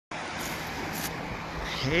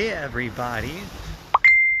Hey everybody!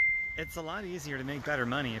 It's a lot easier to make better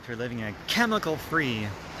money if you're living a chemical-free,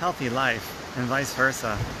 healthy life, and vice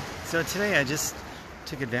versa. So today I just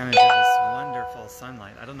took advantage of this wonderful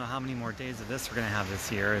sunlight. I don't know how many more days of this we're going to have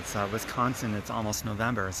this year. It's Wisconsin, it's almost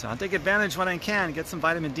November, so I'll take advantage when I can, get some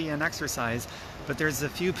vitamin D and exercise. But there's a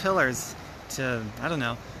few pillars to, I don't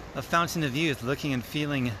know, a fountain of youth, looking and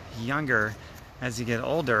feeling younger as you get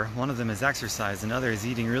older. One of them is exercise, another is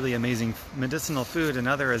eating really amazing medicinal food,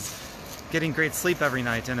 another is getting great sleep every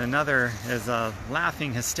night, and another is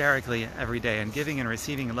laughing hysterically every day and giving and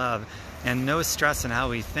receiving love and no stress in how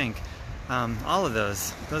we think. All of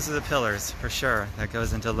those are the pillars for sure that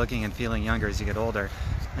goes into looking and feeling younger as you get older.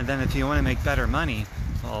 And then if you want to make better money,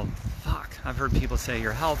 well, fuck, I've heard people say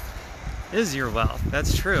your health is your wealth.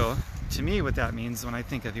 That's true. To me, what that means when I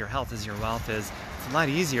think of your health as your wealth is it's a lot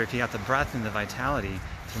easier if you got the breath and the vitality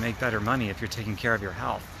to make better money if you're taking care of your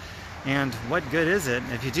health. And what good is it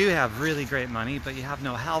if you do have really great money but you have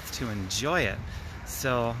no health to enjoy it?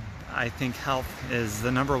 So I think health is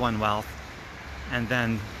the number one wealth, and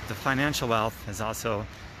then the financial wealth is also,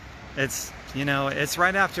 it's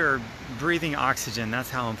right after breathing oxygen.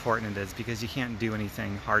 That's how important it is, because you can't do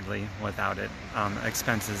anything hardly without it,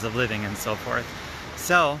 expenses of living and so forth.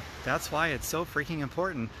 So that's why it's so freaking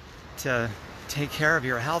important to take care of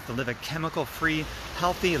your health, to live a chemical-free,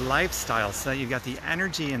 healthy lifestyle so that you've got the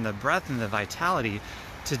energy and the breath and the vitality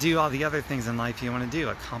to do all the other things in life you want to do.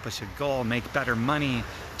 Accomplish a goal, make better money,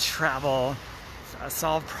 travel,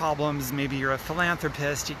 solve problems. Maybe you're a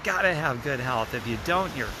philanthropist. You gotta have good health. If you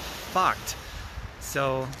don't, you're fucked.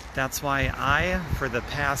 So that's why for the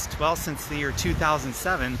past, since the year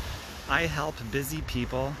 2007, I help busy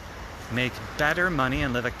people make better money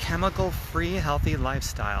and live a chemical-free, healthy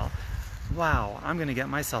lifestyle. Wow, I'm gonna get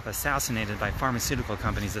myself assassinated by pharmaceutical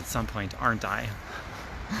companies at some point, aren't I?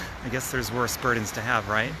 I guess there's worse burdens to have,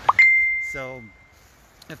 right? So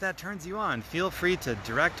if that turns you on, feel free to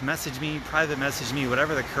direct message me, private message me,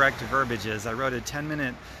 whatever the correct verbiage is. I wrote a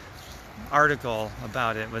 10-minute article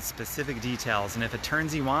about it with specific details, and if it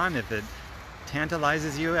turns you on, if it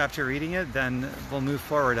tantalizes you after reading it, then we'll move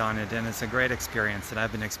forward on it. And it's a great experience that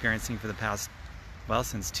I've been experiencing for the past,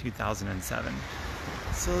 since 2007.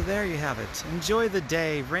 So there you have it. Enjoy the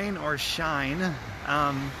day, rain or shine.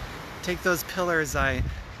 Take those pillars I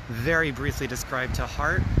very briefly described to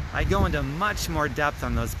heart. I go into much more depth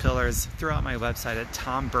on those pillars throughout my website at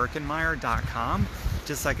tomberkenmeyer.com,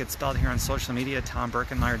 just like it's spelled here on social media,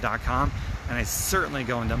 tomberkenmeyer.com. And I certainly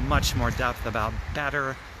go into much more depth about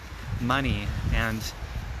better money and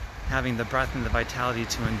having the breath and the vitality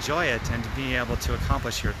to enjoy it and to be able to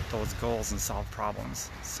accomplish those goals and solve problems.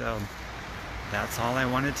 So that's all I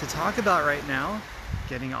wanted to talk about right now.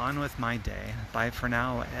 Getting on with my day. Bye for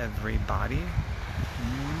now, everybody.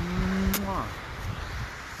 Mwah.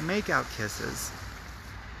 Make out kisses.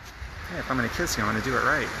 Hey, if I'm going to kiss you, I want to do it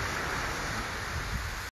right.